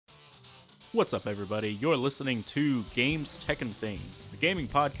What's up, everybody? You're listening to Games, Tech, and Things, the gaming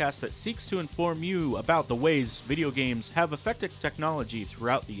podcast that seeks to inform you about the ways video games have affected technology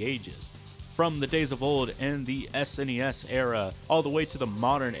throughout the ages. From the days of old and the SNES era, all the way to the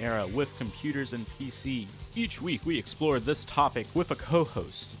modern era with computers and PC. Each week, we explore this topic with a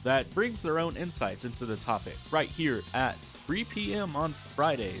co-host that brings their own insights into the topic right here at 3 p.m. on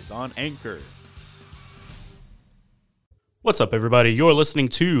Fridays on Anchor. What's up, everybody? You're listening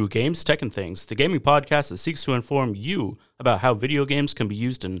to Games, Tech, and Things, the gaming podcast that seeks to inform you about how video games can be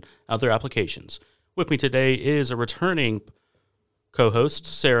used in other applications. With me today is a returning co-host,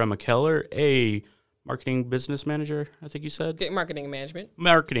 Sarah McKellar, a marketing business manager, I think you said? Marketing management.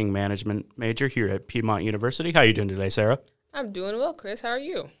 Marketing management major here at Piedmont University. How are you doing today, Sarah? I'm doing well, Chris. How are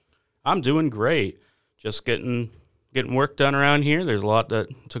you? I'm doing great. Just getting work done around here. There's a lot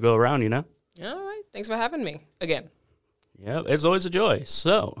to go around, you know? All right. Thanks for having me again. Yeah, it's always a joy.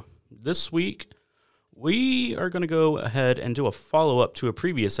 So, this week, we are going to go ahead and do a follow-up to a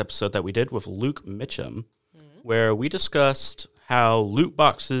previous episode that we did with Luke Mitchum, where we discussed how loot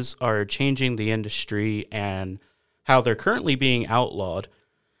boxes are changing the industry and how they're currently being outlawed.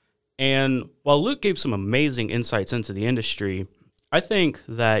 And while Luke gave some amazing insights into the industry, I think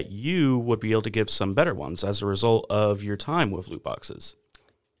that you would be able to give some better ones as a result of your time with loot boxes.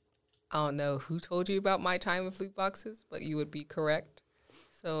 I don't know who told you about my time with loot boxes, but you would be correct.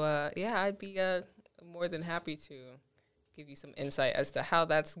 So, I'd be more than happy to give you some insight as to how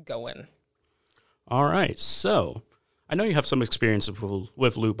that's going. All right. So, I know you have some experience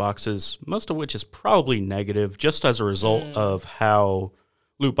with loot boxes, most of which is probably negative, just as a result of how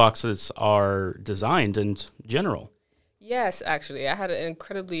loot boxes are designed in general. Yes, actually. I had an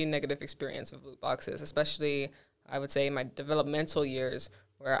incredibly negative experience with loot boxes, especially, I would say, in my developmental years,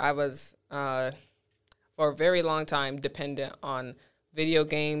 where I was, for a very long time, dependent on video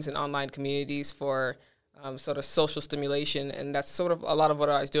games and online communities for sort of social stimulation. And that's sort of a lot of what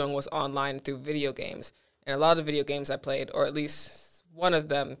I was doing was online through video games. And a lot of the video games I played, or at least one of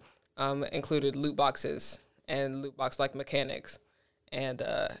them, included loot boxes and loot box-like mechanics. And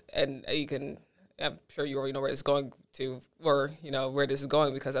you can, I'm sure you already know where this is going to, or, you know, where this is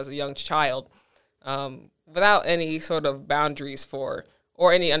going, because as a young child, without any sort of boundaries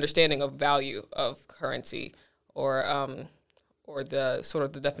or any understanding of value of currency, or the sort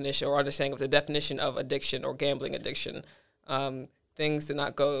of the definition or understanding of the definition of addiction or gambling addiction, things did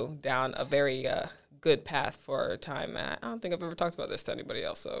not go down a very good path for a time. And I don't think I've ever talked about this to anybody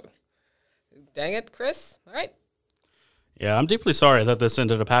else. So, dang it, Chris. All right. Yeah, I'm deeply sorry that this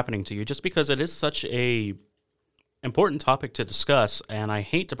ended up happening to you, just because it is such a important topic to discuss, and I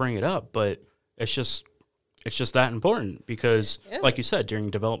hate to bring it up, but it's just that important because, like you said, during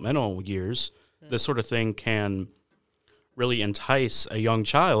developmental years, this sort of thing can really entice a young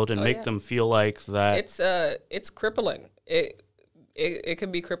child and make them feel like that. It's crippling. It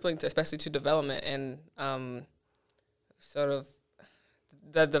can be crippling, especially to development and sort of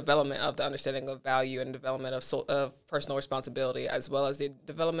the development of the understanding of value and development of personal responsibility, as well as the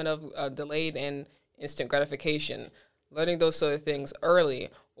development of delayed and instant gratification. Learning those sort of things early,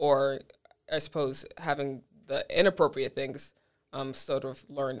 or I suppose having the inappropriate things sort of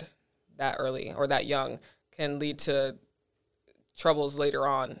learned that early or that young, can lead to troubles later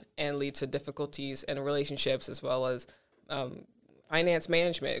on and lead to difficulties in relationships, as well as finance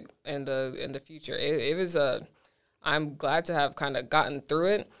management in the future. It was I'm glad to have kind of gotten through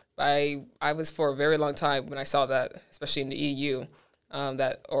it. I was, for a very long time, when I saw that, especially in the EU,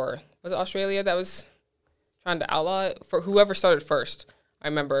 or was it Australia that was trying to outlaw it? For whoever started first, I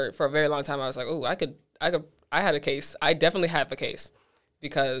remember for a very long time I was like, oh, I had a case. I definitely have a case,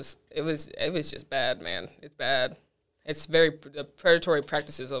 because it was just bad, man. It's bad. It's the predatory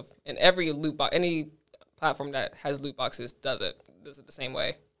practices in every loot box, any platform that has loot boxes does it the same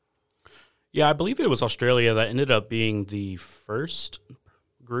way. Yeah, I believe it was Australia that ended up being the first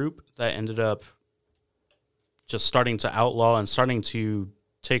group that ended up just starting to outlaw and starting to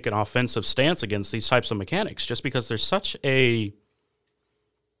take an offensive stance against these types of mechanics, just because there's such a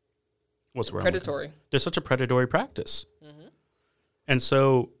predatory. There's such a predatory practice. Mm-hmm. And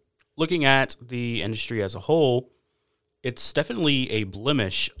so, looking at the industry as a whole, it's definitely a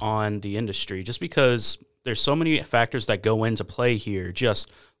blemish on the industry, just because there's so many factors that go into play here.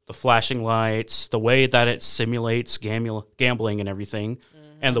 Just the flashing lights, the way that it simulates gambling and everything,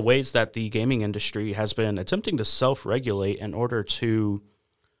 and the ways that the gaming industry has been attempting to self-regulate in order to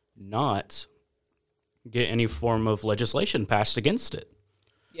not get any form of legislation passed against it.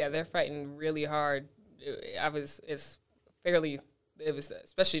 Yeah, they're fighting really hard. It was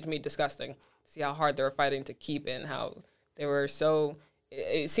especially to me disgusting to see how hard they were fighting to keep it, and how they were so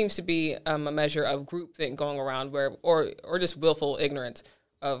it seems to be a measure of groupthink going around, where or just willful ignorance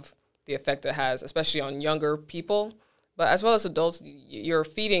of the effect it has, especially on younger people. But as well as adults, you're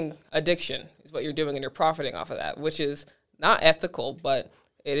feeding addiction is what you're doing, and you're profiting off of that, which is not ethical, but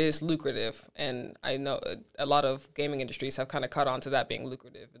it is lucrative. And I know a lot of gaming industries have kind of caught on to that being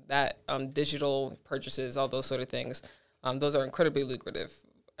lucrative. That digital purchases, all those sort of things, those are incredibly lucrative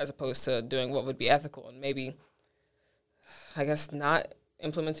as opposed to doing what would be ethical. And maybe, I guess, not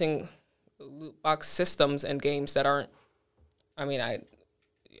implementing loot box systems and games that aren't, they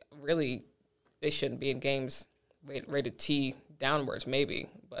shouldn't be in games rated T downwards, maybe.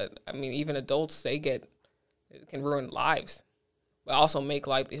 But, even adults, it can ruin lives, but also make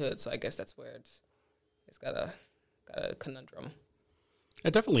livelihoods. So I guess that's where it's got a conundrum.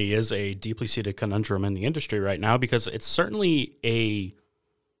 It definitely is a deeply seated conundrum in the industry right now, because it's certainly a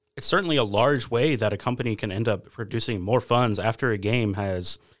large way that a company can end up producing more funds after a game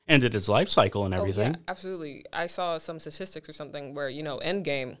has ended its life cycle and everything. Oh, yeah, absolutely. I saw some statistics or something where,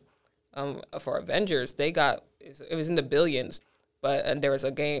 Endgame, for Avengers, it was in the billions, and there was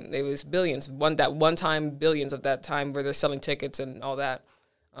a game, it was billions, billions of that time where they're selling tickets and all that.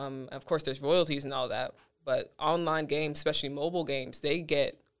 Of course, there's royalties and all that, but online games, especially mobile games, they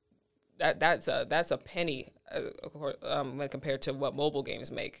get that's a penny when compared to what mobile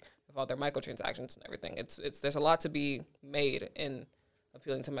games make with all their microtransactions and everything. There's a lot to be made in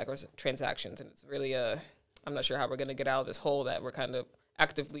appealing to microtransactions, and it's really I'm not sure how we're going to get out of this hole that we're kind of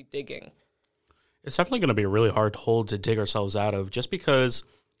actively digging. It's definitely going to be a really hard hole to dig ourselves out of, just because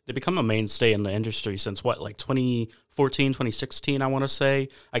they become a mainstay in the industry since 2014, 2016, I want to say.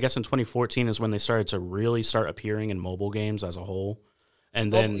 I guess in 2014 is when they started to really start appearing in mobile games as a whole.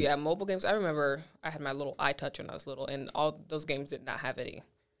 And then mobile games. I remember I had my little iTouch when I was little, and all those games did not have any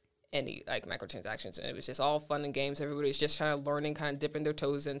like microtransactions, and it was just all fun and games. Everybody was just kind of learning, kind of dipping their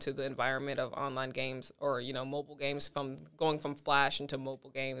toes into the environment of online games, or mobile games, from going from Flash into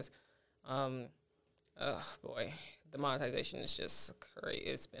mobile games. Oh boy, the monetization is just crazy.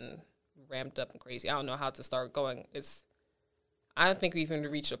 It's been ramped up and crazy. I don't know how to start going. I don't think we've even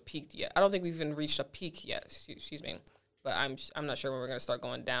reached a peak yet. Excuse me. But I'm not sure when we're going to start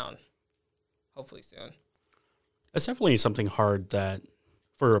going down. Hopefully soon. It's definitely something hard that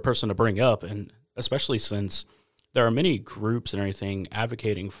for a person to bring up, and especially since there are many groups and everything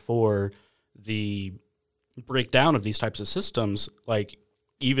advocating for the breakdown of these types of systems, like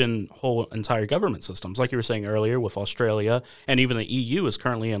even whole entire government systems. Like you were saying earlier with Australia, and even the EU is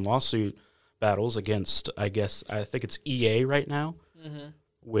currently in lawsuit battles against, I think it's EA right now,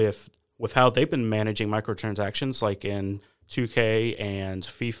 with how they've been managing microtransactions, like in 2K and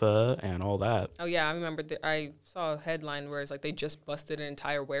FIFA and all that. Oh, yeah, I remember I saw a headline where it's like they just busted an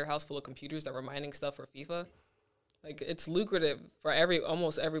entire warehouse full of computers that were mining stuff for FIFA. Like, it's lucrative for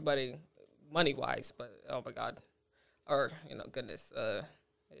almost everybody money-wise, but oh my God. Or, goodness,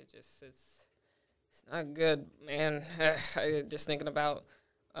 it's not good, man. Just thinking about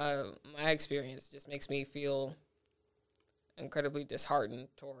my experience just makes me feel incredibly disheartened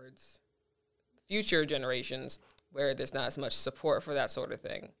towards future generations where there's not as much support for that sort of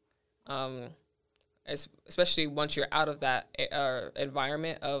thing. Especially once you're out of that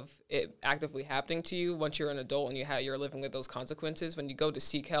environment of it actively happening to you, once you're an adult and you're living with those consequences, when you go to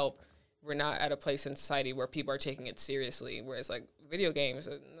seek help, we're not at a place in society where people are taking it seriously. Whereas like video games,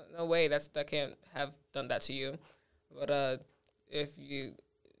 no way, that can't have done that to you. But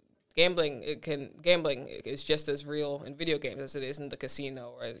gambling is just as real in video games as it is in the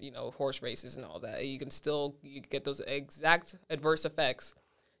casino or horse races and all that. You get those exact adverse effects.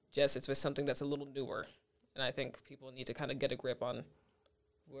 Just it's with something that's a little newer, and I think people need to kind of get a grip on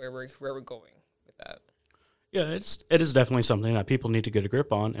where we're going with that. Yeah, it is definitely something that people need to get a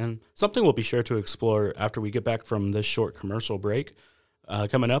grip on, and something we'll be sure to explore after we get back from this short commercial break.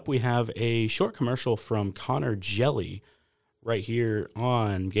 Coming up, we have a short commercial from Connor Jelly right here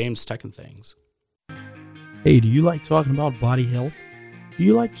on Games, Tech, and Things. Hey, do you like talking about body health? Do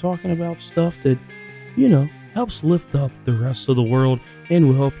you like talking about stuff that, helps lift up the rest of the world and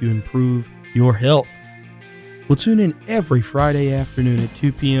will help you improve your health? Well, tune in every Friday afternoon at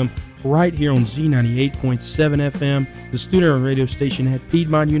 2 p.m. right here on Z98.7 FM, the student radio station at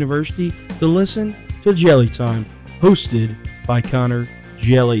Piedmont University, to listen to Jelly Time, hosted by Connor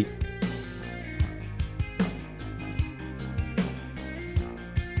Jelly.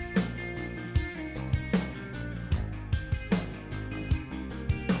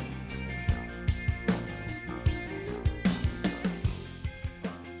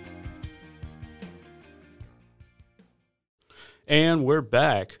 And we're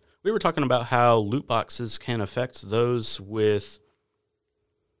back. We were talking about how loot boxes can affect those with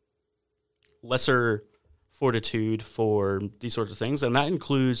lesser fortitude for these sorts of things, and that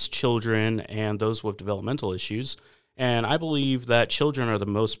includes children and those with developmental issues. And I believe that children are the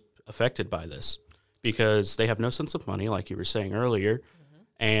most affected by this because they have no sense of money, like you were saying earlier,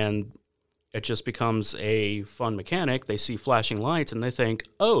 and it just becomes a fun mechanic. They see flashing lights and they think,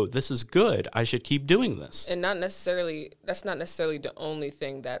 oh, this is good. I should keep doing this. And that's not necessarily the only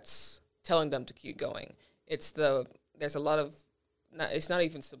thing that's telling them to keep going. There's a lot of, it's not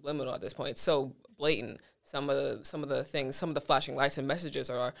even subliminal at this point. It's so blatant. Some of the things, some of the flashing lights and messages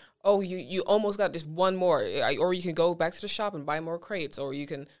are, oh, you almost got just one more, or you can go back to the shop and buy more crates, or you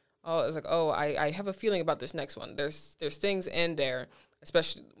can, it's like, I have a feeling about this next one. There's things in there,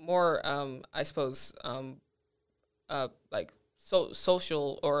 especially more, I suppose, like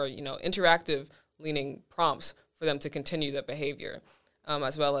social or interactive leaning prompts for them to continue that behavior,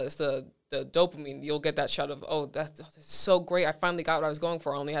 as well as the dopamine. You'll get that shot of, that's so great. I finally got what I was going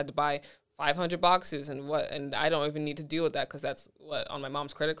for. I only had to buy 500 boxes and I don't even need to deal with that because that's what on my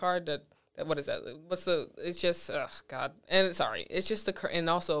mom's credit card. That what is that? It's just God. And sorry, it's just and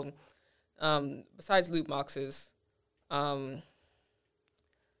also besides loot boxes, the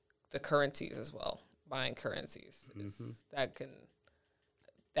currencies as well. Buying currencies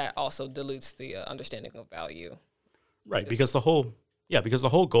that also dilutes the understanding of value. Right, because the whole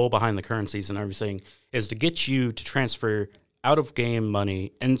goal behind the currencies and everything is to get you to transfer out-of-game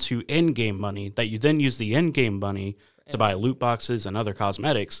money into in-game money that you then use the in-game money to buy loot boxes and other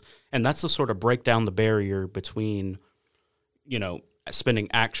cosmetics. And that's to sort of break down the barrier between, spending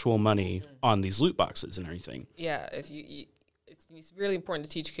actual money on these loot boxes and everything. Yeah, it's really important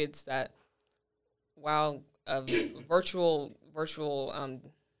to teach kids that while virtual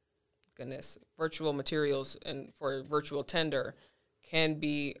materials and for virtual tender can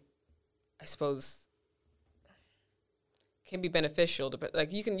be, I suppose, can be beneficial.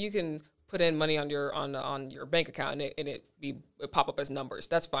 Like you can put in money on your bank account and it pop up as numbers.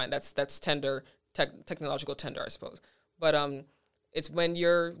 That's fine. That's tender, technological tender, I suppose. But it's when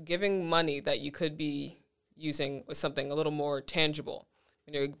you're giving money that you could be using with something a little more tangible.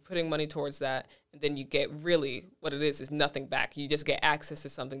 When you're putting money towards that, and then you get really what it is nothing back. You just get access to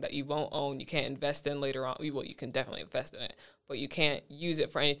something that you won't own. You can't invest in later on. Well, you can definitely invest in it, but you can't use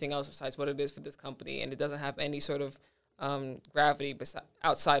it for anything else besides what it is for this company, and it doesn't have any sort of gravity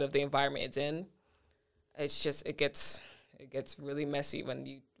outside of the environment it's in. It's just it gets really messy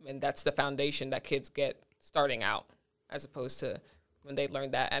when that's the foundation that kids get starting out, as opposed to when they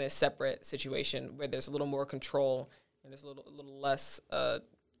learn that in a separate situation where there's a little more control and there's a little less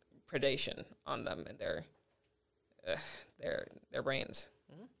predation on them and their brains.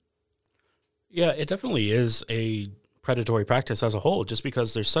 Mm-hmm. Yeah, it definitely is a predatory practice as a whole, just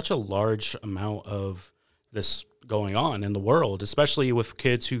because there's such a large amount of this going on in the world, especially with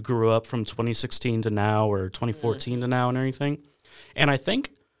kids who grew up from 2016 to now or 2014 to now and everything. And I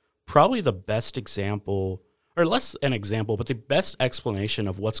think probably the best example, or less an example, but the best explanation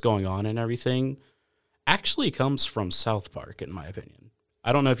of what's going on and everything actually comes from South Park, in my opinion.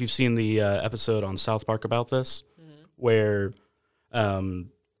 I don't know if you've seen the episode on South Park about this, where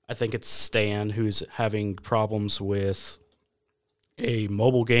I think it's Stan who's having problems with a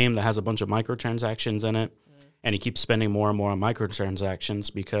mobile game that has a bunch of microtransactions in it, and he keeps spending more and more on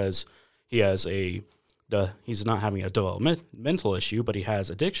microtransactions because he has he's not having a developmental issue, but he has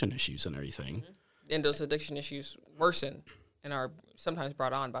addiction issues and everything. Mm-hmm. And those addiction issues worsen and are sometimes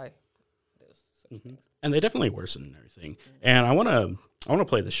brought on by those things. And they definitely worsen and everything. And I want to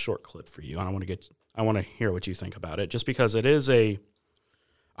play this short clip for you, and I want to hear what you think about it, just because it is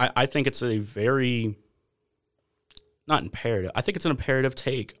I think it's a very, not imperative, I think it's an imperative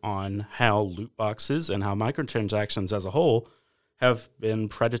take on how loot boxes and how microtransactions as a whole have been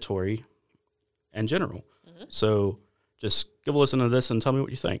predatory in general. Mm-hmm. So just give a listen to this and tell me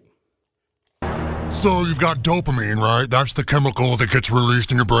what you think. So you've got dopamine, right? That's the chemical that gets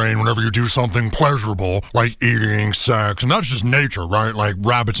released in your brain whenever you do something pleasurable, like eating, sex, and that's just nature, right? Like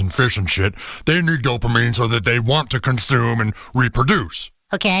rabbits and fish and shit. They need dopamine so that they want to consume and reproduce.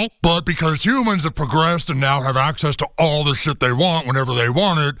 Okay. But because humans have progressed and now have access to all the shit they want whenever they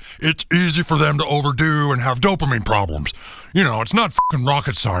want it, it's easy for them to overdo and have dopamine problems. It's not fucking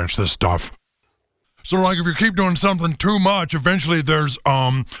rocket science, this stuff. So, like, if you keep doing something too much, eventually there's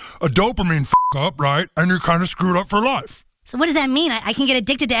a dopamine up, right? And you're kind of screwed up for life. So what does that mean? I can get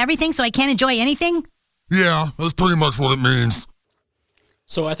addicted to everything so I can't enjoy anything? Yeah, that's pretty much what it means.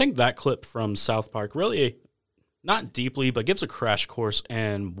 So I think that clip from South Park really, not deeply, but gives a crash course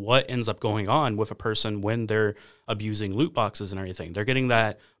in what ends up going on with a person when they're abusing loot boxes and everything. They're getting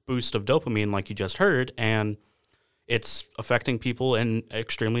that boost of dopamine like you just heard, and it's affecting people in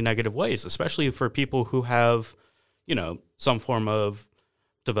extremely negative ways, especially for people who have, some form of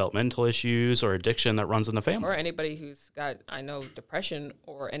developmental issues or addiction that runs in the family. Or anybody who's got, depression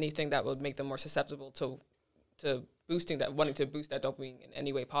or anything that would make them more susceptible to wanting to boost that dopamine in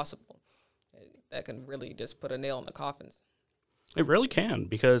any way possible. That can really just put a nail in the coffins. It really can,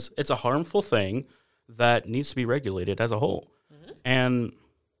 because it's a harmful thing that needs to be regulated as a whole. Mm-hmm. And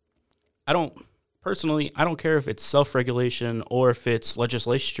I don't care if it's self-regulation or if it's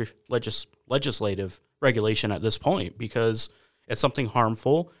legislative regulation at this point, because it's something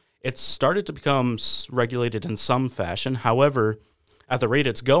harmful. It's started to become regulated in some fashion. However, at the rate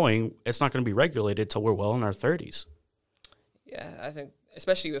it's going, it's not going to be regulated till we're well in our 30s. Yeah, I think,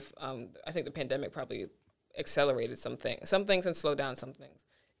 especially with, I think the pandemic probably accelerated some things and slowed down some things.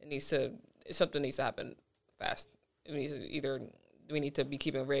 Something needs to happen fast. We need to be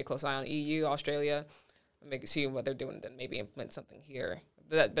keeping a very close eye on EU, Australia, see what they're doing, then maybe implement something here.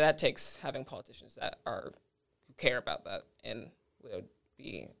 But that takes having politicians who care about that and would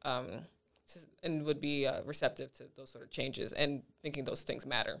be receptive to those sort of changes and thinking those things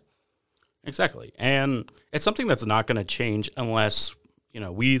matter. Exactly. And it's something that's not going to change unless,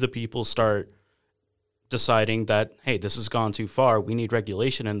 we the people start deciding that, hey, this has gone too far. We need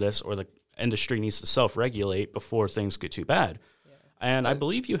regulation in this, or the industry needs to self-regulate before things get too bad. Yeah. And I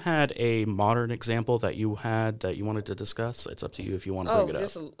believe you had a modern example that you wanted to discuss. It's up to you if you want to bring it up.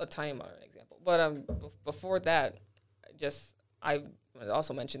 Just a tiny modern example. But before that, I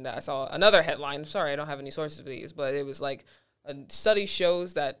also mentioned that I saw another headline. Sorry, I don't have any sources for these, but it was like a study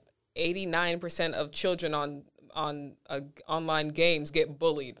shows that 89% of children on online games get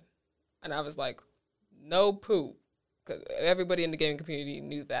bullied. And I was like, no poo, because everybody in the gaming community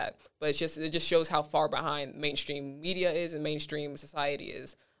knew that. But it just shows how far behind mainstream media is and mainstream society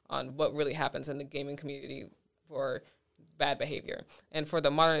is on what really happens in the gaming community for bad behavior. And for the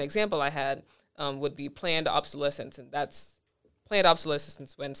modern example I had would be planned obsolescence, and that's planned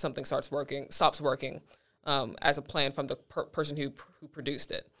obsolescence when something stops working as a plan from the person who produced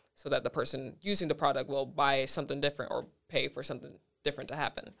it, so that the person using the product will buy something different or pay for something different to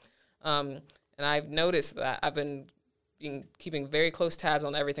happen. And I've noticed that I've been keeping very close tabs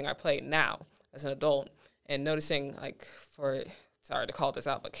on everything I play now as an adult, and noticing, sorry to call this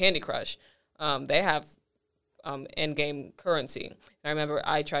out, but Candy Crush, they have in-game currency. And I remember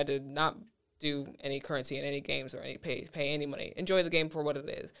I tried to not do any currency in any games or pay any money. Enjoy the game for what it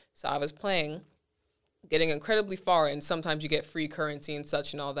is. So I was playing, getting incredibly far, and sometimes you get free currency and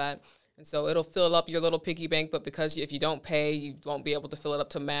such and all that. And so it'll fill up your little piggy bank, but because if you don't pay, you won't be able to fill it up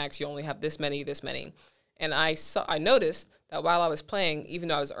to max. You only have this many. And I noticed that while I was playing, even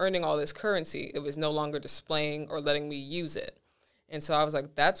though I was earning all this currency, it was no longer displaying or letting me use it. And so I was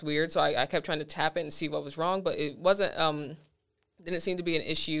like, that's weird. So I kept trying to tap it and see what was wrong, but it wasn't, didn't seem to be an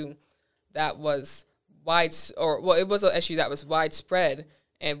issue that was it was an issue that was widespread.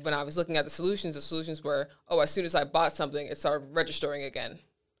 And when I was looking at the solutions were, as soon as I bought something, it started registering again.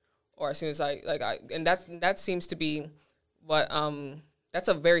 Or as soon as and that seems to be what, that's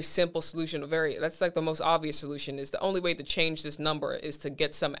a very simple solution. That's like the most obvious solution, is the only way to change this number is to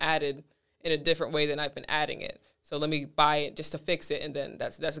get some added in a different way than I've been adding it. So let me buy it just to fix it. And then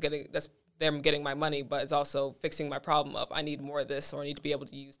that's them getting my money, but it's also fixing my problem of I need more of this, or I need to be able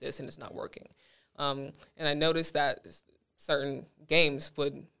to use this, and it's not working. And I noticed that certain games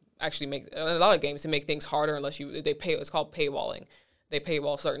would actually a lot of games to make things harder unless they pay. It's called paywalling. They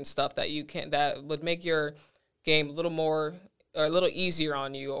paywall certain stuff that would make your game a little more, or a little easier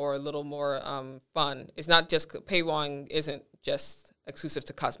on you, or a little more fun. It's not just, paywalling isn't just exclusive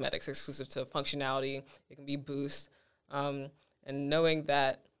to cosmetics, exclusive to functionality. It can be boost. And knowing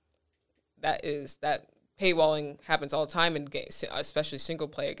that paywalling happens all the time in games, especially single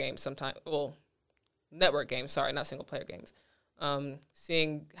player games sometimes, network games, sorry, not single player games.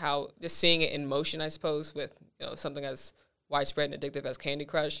 Seeing it in motion, I suppose, with something as widespread and addictive as Candy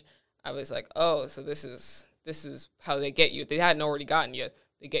Crush, I was like, so this is how they get you. If they hadn't already gotten you,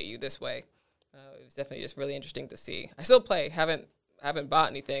 they get you this way. It was definitely just really interesting to see. I still play, haven't bought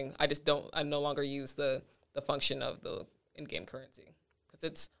anything. I no longer use the function of the in-game currency because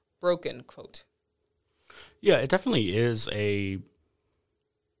it's broken, quote. Yeah, it definitely is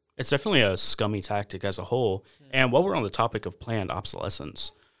it's definitely a scummy tactic as a whole. Mm-hmm. And while we're on the topic of planned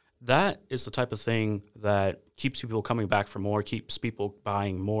obsolescence, that is the type of thing that keeps people coming back for more, keeps people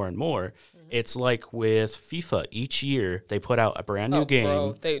buying more and more. Mm-hmm. It's like with FIFA. Each year, they put out a brand new game.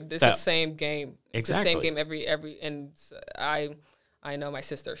 Bro, it's the same game. It's exactly. the same game every. And I know my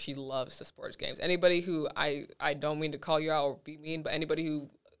sister. She loves the sports games. Anybody who I don't mean to call you out or be mean, but anybody who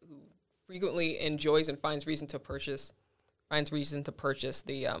frequently enjoys and finds reason to purchase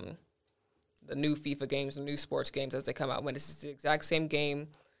the new FIFA games, the new sports games as they come out. When it's the exact same game,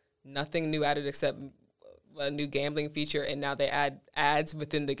 nothing new added except a new gambling feature, and now they add ads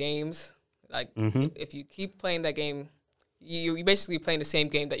within the games. Like, if you keep playing that game, you're basically playing the same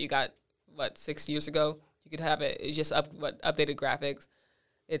game that you got, 6 years ago. You could have it's just updated graphics.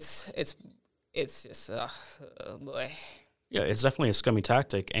 It's just, boy. Yeah, it's definitely a scummy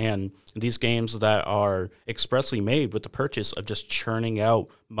tactic, and these games that are expressly made with the purchase of just churning out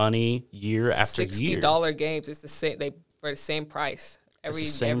money year after year. $60 games, it's the same. For the same price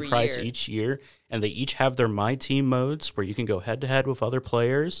every price year. each year, and they each have their My Team modes where you can go head to head with other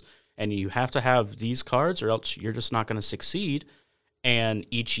players, and you have to have these cards, or else you're just not going to succeed. And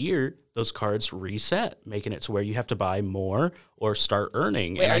each year, those cards reset, making it to where you have to buy more or start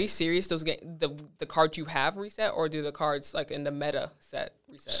earning. Wait, are you serious? Those the cards you have reset, or do the cards like in the meta set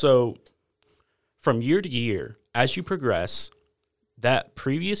reset? So, from year to year, as you progress, that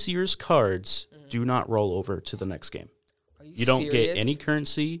previous year's cards do not roll over to the next game. Are You don't get any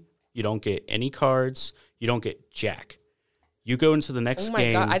currency. You don't get any cards. You don't get jack. You go into the next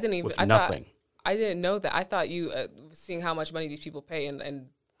game God, I didn't even, with I nothing. I didn't know that. I thought you seeing how much money these people pay and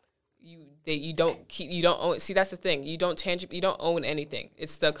you don't own. See, that's the thing. You don't own anything.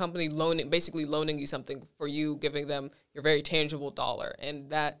 It's the company basically loaning you something for you giving them your very tangible dollar, and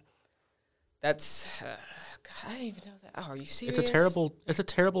that's. God, I didn't even know that. Oh, are you serious? It's a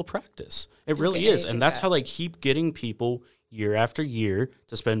terrible practice. It really is, and that's how they keep getting people year after year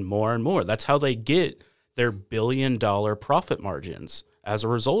to spend more and more. That's how they get their $1 billion profit margins as a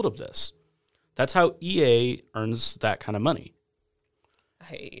result of this. That's how EA earns that kind of money. I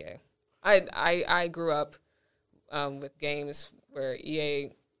hate EA. I grew up with games where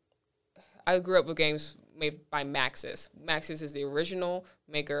EA. I grew up with games made by Maxis. Maxis is the original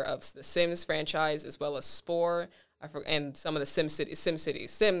maker of the Sims franchise as well as Spore. And some of the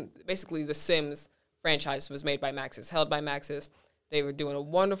SimCity. Basically, the Sims franchise was made by Maxis, held by Maxis. They were doing a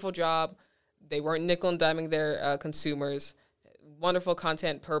wonderful job. They weren't nickel and diming their consumers. Wonderful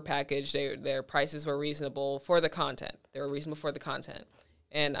content per package. Their prices were reasonable for the content.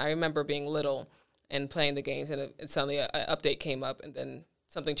 And I remember being little and playing the games, and suddenly an update came up, and then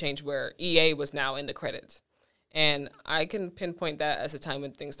something changed where EA was now in the credits. And I can pinpoint that as a time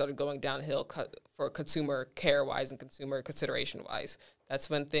when things started going downhill for consumer care-wise and consumer consideration-wise. That's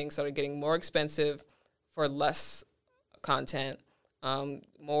when things started getting more expensive for less content.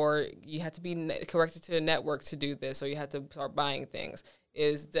 More, you had to be connected to the network to do this, or you had to start buying things.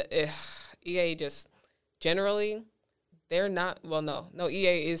 EA just generally, they're not. Well, no.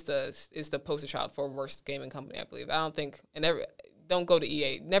 EA is the poster child for worst gaming company, I believe. I don't think, and don't go to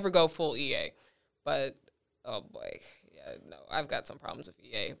EA. Never go full EA. But oh boy, yeah, no, I've got some problems with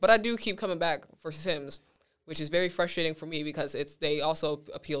EA. But I do keep coming back for Sims, which is very frustrating for me because they also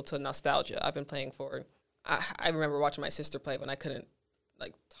appeal to nostalgia. I've been playing for. I remember watching my sister play when I couldn't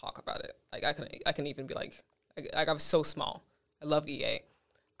like talk about it. Like I couldn't even be like I was so small. I love EA.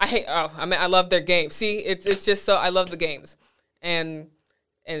 I love their games. See, it's just so I love the games, and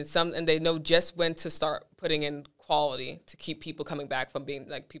they know just when to start putting in quality to keep people coming back from being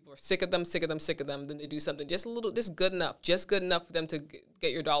like people are sick of them. Then they do something just good enough for them to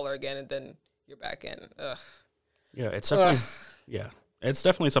get your dollar again, and then you're back in. Ugh. Yeah, it's definitely It's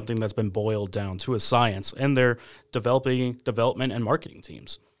definitely something that's been boiled down to a science in their development and marketing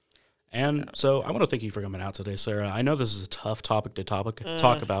teams. And so I want to thank you for coming out today, Sarah. I know this is a tough topic to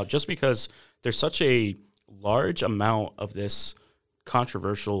talk about just because there's such a large amount of this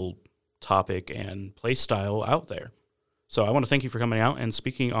controversial topic and play style out there. So I want to thank you for coming out and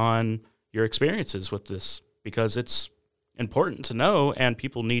speaking on your experiences with this because it's important to know and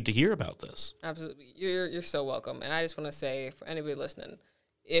people need to hear about this. Absolutely. You're so welcome. And I just want to say for anybody listening,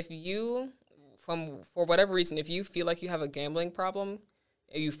 if you, for whatever reason, if you feel like you have a gambling problem,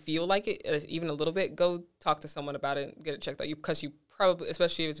 you feel like it even a little bit, go talk to someone about it and get it checked out. Because you probably,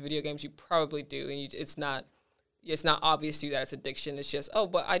 especially if it's video games, you probably do. And it's not obvious to you that it's addiction. It's just,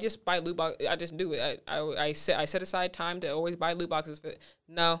 but I just buy loot boxes. I just do it. I set aside time to always buy loot boxes.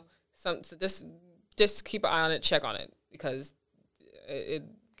 No, just keep an eye on it, check on it. Because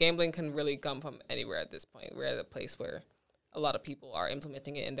gambling can really come from anywhere at this point. We're at a place where a lot of people are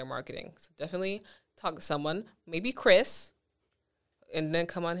implementing it in their marketing. So definitely talk to someone, maybe Chris, and then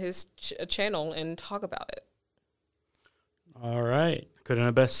come on his channel and talk about it. All right.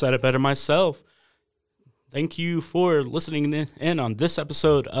 Couldn't have said it better myself. Thank you for listening in on this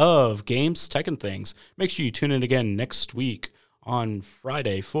episode of Games, Tech, and Things. Make sure you tune in again next week on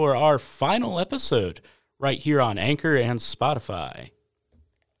Friday for our final episode right here on Anchor and Spotify.